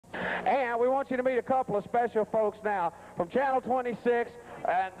And we want you to meet a couple of special folks now from Channel 26.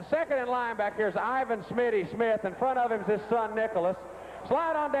 And the second in line back here is Ivan Smitty Smith. In front of him is his son, Nicholas.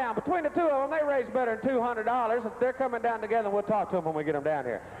 Slide on down. Between the two of them, they raise better than $200. They're coming down together, and we'll talk to them when we get them down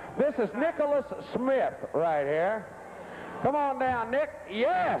here. This is Nicholas Smith right here. Come on down, Nick.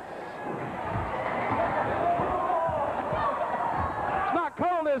 Yes! It's not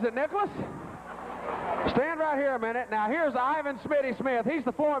cold, is it, Nicholas? Stand right here a minute. Now, here's Ivan Smitty Smith. He's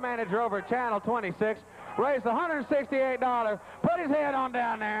the floor manager over at Channel 26. Raised $168. Put his head on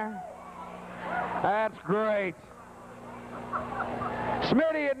down there. That's great.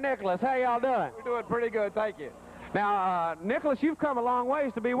 Smitty and Nicholas, how y'all doing? We're doing pretty good, thank you. Now, Nicholas, you've come a long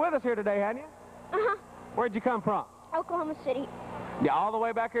ways to be with us here today, haven't you? Uh-huh. Where'd you come from? Oklahoma City. Yeah, all the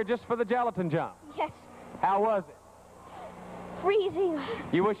way back here just for the gelatin jump. Yes. How was it? Freezing.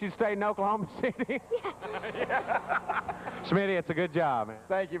 You wish you'd stayed in Oklahoma City? Yeah. Smitty, it's a good job, man.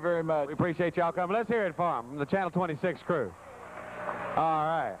 Thank you very much. We appreciate y'all coming. Let's hear it for them, the Channel 26 crew. All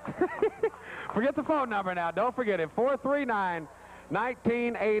right. Forget the phone number now. Don't forget it,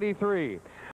 439-1983.